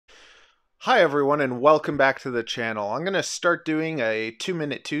Hi everyone and welcome back to the channel. I'm going to start doing a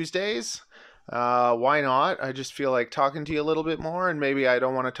 2-minute Tuesdays. Why not? I just feel like talking to you a little bit more, and maybe I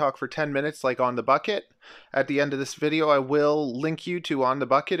don't want to talk for 10 minutes like On the Bucket. At the end of this video I will link you to On the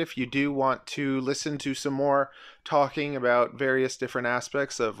Bucket if you do want to listen to some more talking about various different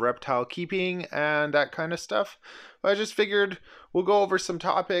aspects of reptile keeping and that kind of stuff. But I just figured we'll go over some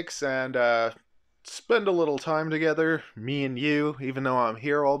topics and spend a little time together, me and you, even though I'm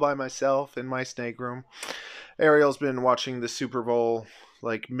here all by myself in my snake room. Ariel's been watching the Super Bowl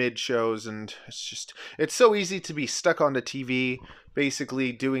like mid shows, and it's so easy to be stuck on the TV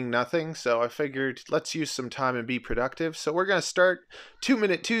basically doing nothing. So I figured let's use some time and be productive. So we're going to start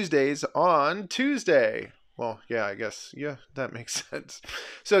 2-minute Tuesdays on Tuesday. Well, yeah, I guess, yeah, that makes sense.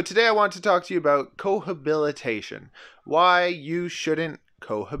 So today I want to talk to you about cohabilitation. Why you shouldn't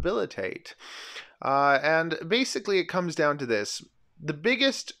cohabilitate. And basically it comes down to this. The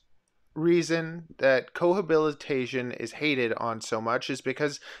biggest reason that cohabilitation is hated on so much is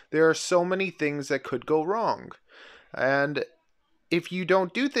because there are so many things that could go wrong. And if you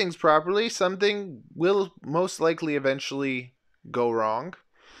don't do things properly, something will most likely eventually go wrong.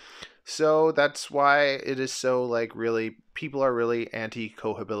 So that's why it is so people are really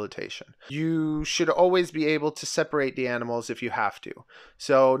anti-cohabilitation. You should always be able to separate the animals if you have to.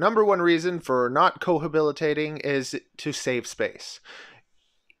 So number one reason for not cohabilitating is to save space.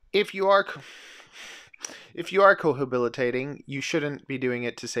 If you are cohabilitating, you shouldn't be doing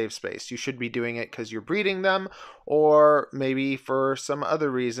it to save space. You should be doing it because you're breeding them, or maybe for some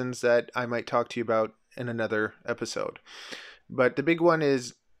other reasons that I might talk to you about in another episode. But the big one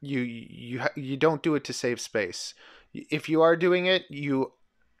is you don't do it to save space. If you are doing it, you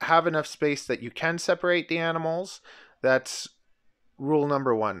have enough space that you can separate the animals. That's rule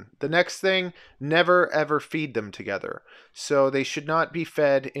number one. The next thing, never ever feed them together. So they should not be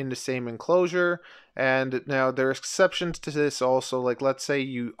fed in the same enclosure. And now there are exceptions to this also. Like, let's say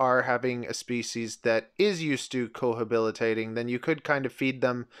you are having a species that is used to cohabilitating, then you could kind of feed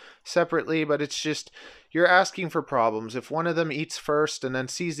them separately, but it's just, you're asking for problems. If one of them eats first and then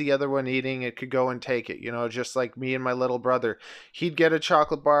sees the other one eating, it could go and take it. You know, just like me and my little brother. He'd get a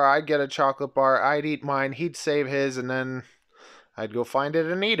chocolate bar, I'd get a chocolate bar, I'd eat mine, he'd save his, and then I'd go find it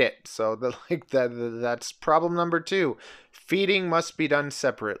and eat it. So that's problem number two. Feeding must be done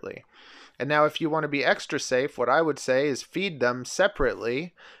separately. And now if you want to be extra safe, what I would say is feed them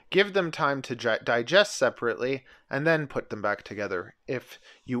separately, give them time to digest separately, and then put them back together if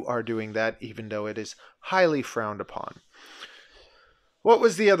you are doing that, even though it is highly frowned upon. What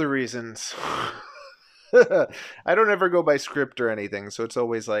was the other reasons? I don't ever go by script or anything, so it's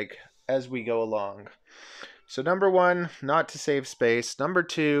always like as we go along. So number one, not to save space. Number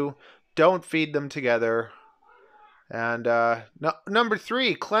two, don't feed them together. And number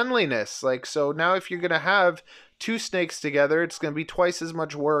three, cleanliness. So now if you're going to have two snakes together, it's going to be twice as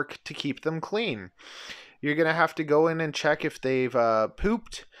much work to keep them clean. You're going to have to go in and check if they've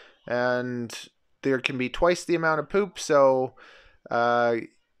pooped, and there can be twice the amount of poop. So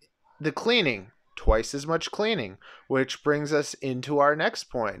the cleaning, twice as much cleaning, which brings us into our next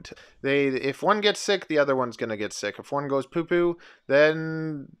point. If one gets sick, the other one's going to get sick. If one goes poo-poo,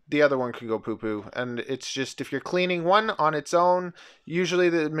 then the other one can go poo-poo. And it's just, if you're cleaning one on its own, usually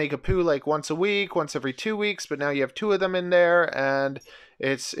they make a poo like once a week, once every 2 weeks, but now you have two of them in there, and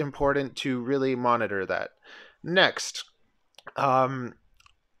it's important to really monitor that. Next,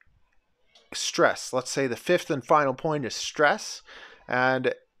 stress. Let's say the fifth and final point is stress.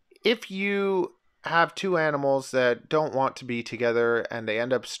 And if you have two animals that don't want to be together and they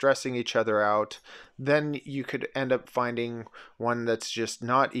end up stressing each other out, then you could end up finding one that's just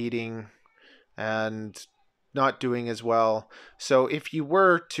not eating and not doing as well. So if you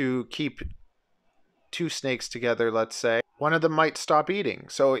were to keep two snakes together, let's say, one of them might stop eating.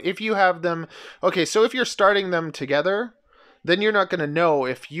 So if you have them, okay, so if you're starting them together, then you're not going to know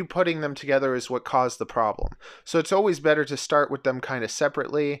if you putting them together is what caused the problem. So it's always better to start with them kind of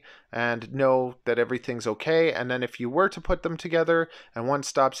separately and know that everything's okay. And then if you were to put them together and one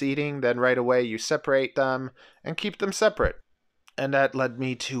stops eating, then right away you separate them and keep them separate. And that led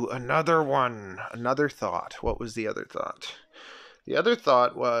me to another thought. What was the other thought? The other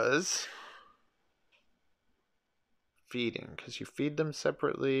thought was feeding, because you feed them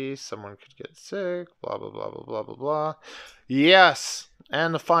separately, someone could get sick, blah blah blah blah blah blah blah. Yes.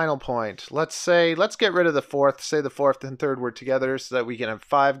 And the final point, let's get rid of the fourth, say the fourth and third were together so that we can have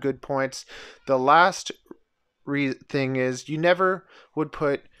 5 good points. The last thing is, you never would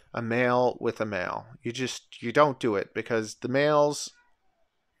put a male with a male. You don't do it, because the males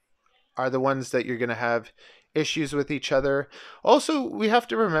are the ones that you're going to have issues with each other. Also, we have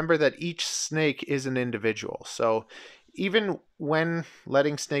to remember that each snake is an individual. So even when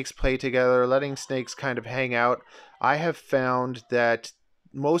letting snakes play together, letting snakes kind of hang out, I have found that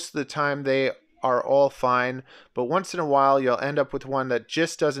most of the time they are all fine, but once in a while you'll end up with one that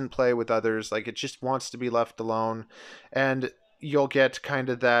just doesn't play with others, like it just wants to be left alone. And you'll get kind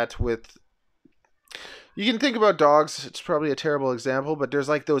of that with, you can think about dogs, it's probably a terrible example, but there's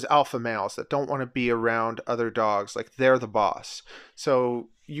like those alpha males that don't want to be around other dogs, like they're the boss. So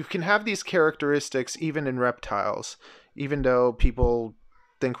you can have these characteristics even in reptiles. Even though people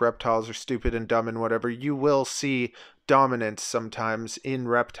think reptiles are stupid and dumb and whatever, you will see dominance sometimes in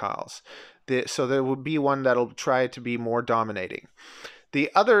reptiles. So there will be one that'll try to be more dominating.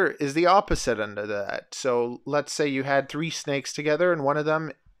 The other is the opposite end of that. So let's say you had 3 snakes together and one of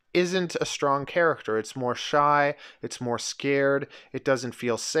them isn't a strong character. It's more shy, it's more scared, it doesn't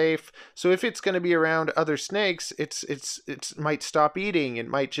feel safe. So if it's going to be around other snakes, it might stop eating, it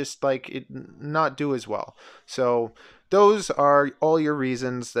might just like it not do as well. So those are all your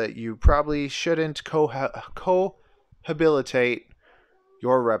reasons that you probably shouldn't cohabilitate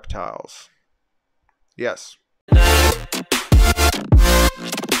your reptiles. Yes.